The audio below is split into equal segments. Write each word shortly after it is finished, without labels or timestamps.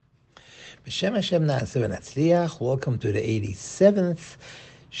B'Shem Hashem Na'aseh v'Natzliach. Welcome to the 87th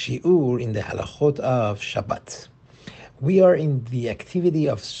Shi'ur in the Halachot of Shabbat. We are in the activity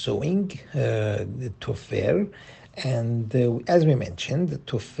of sewing, the tofer, and as we mentioned, the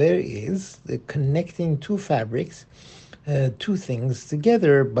tofer is connecting two fabrics, two things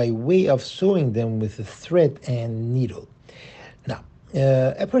together by way of sewing them with a thread and needle. Now,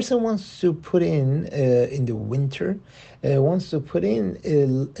 a person wants to put in the winter, wants to put in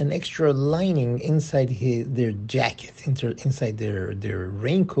an extra lining inside their jacket, inside their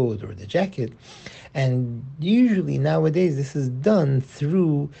raincoat or the jacket. And usually nowadays this is done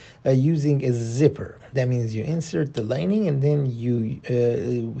through using a zipper. That means you insert the lining and then you,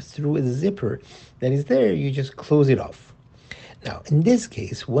 through a zipper that is there, you just close it off. Now, in this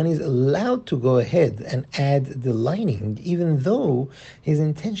case, one is allowed to go ahead and add the lining, even though his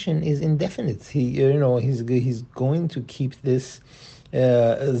intention is indefinite. He's going to keep this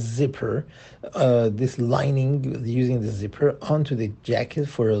zipper, this lining using the zipper onto the jacket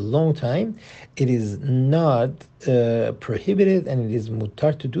for a long time. It is not prohibited, and it is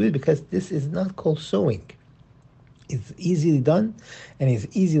mutar to do it because this is not called sewing. It's easily done and it's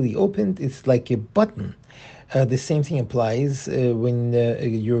easily opened. It's like a button. The same thing applies when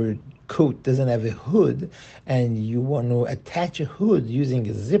your coat doesn't have a hood and you want to attach a hood using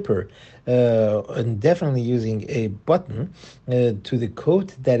a zipper and definitely using a button to the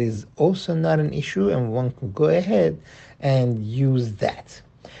coat. That is also not an issue, and one can go ahead and use that.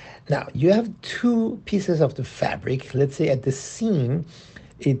 Now, you have two pieces of the fabric. Let's say at the seam,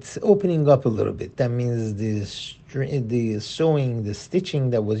 it's opening up a little bit. That means the sewing, the stitching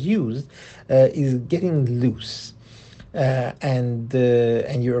that was used is getting loose. And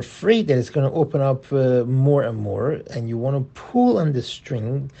you're afraid that it's going to open up more and more, and you want to pull on the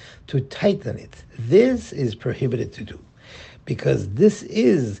string to tighten it. This is prohibited to do, because this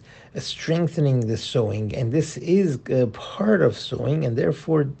is strengthening the sewing, and this is part of sewing, and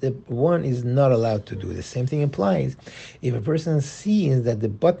therefore the one is not allowed to do. The same thing applies if a person sees that the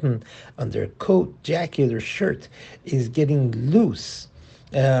button on their coat, jacket, or shirt is getting loose,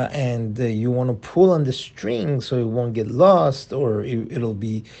 and you want to pull on the string so it won't get lost, or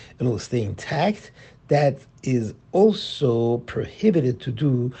it'll stay intact. That is also prohibited to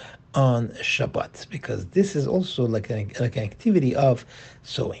do on Shabbat, because this is also like an activity of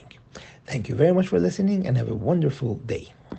sewing. Thank you very much for listening, and have a wonderful day.